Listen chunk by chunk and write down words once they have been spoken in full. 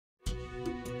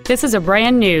This is a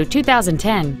brand new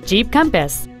 2010 Jeep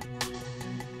Compass.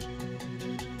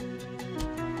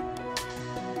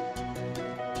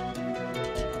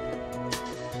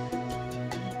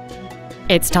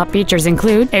 Its top features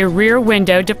include a rear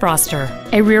window defroster,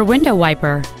 a rear window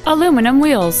wiper, aluminum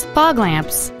wheels, fog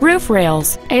lamps, roof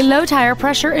rails, a low tire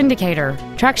pressure indicator,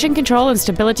 traction control and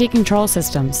stability control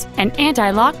systems, an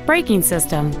anti-lock braking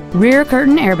system, rear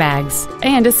curtain airbags,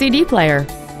 and a CD player.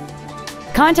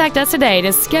 Contact us today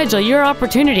to schedule your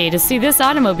opportunity to see this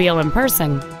automobile in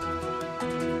person.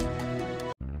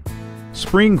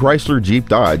 Spring Chrysler Jeep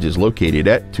Dodge is located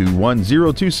at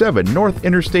 21027 North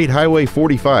Interstate Highway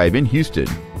 45 in Houston.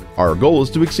 Our goal is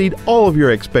to exceed all of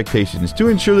your expectations to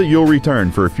ensure that you'll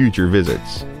return for future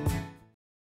visits.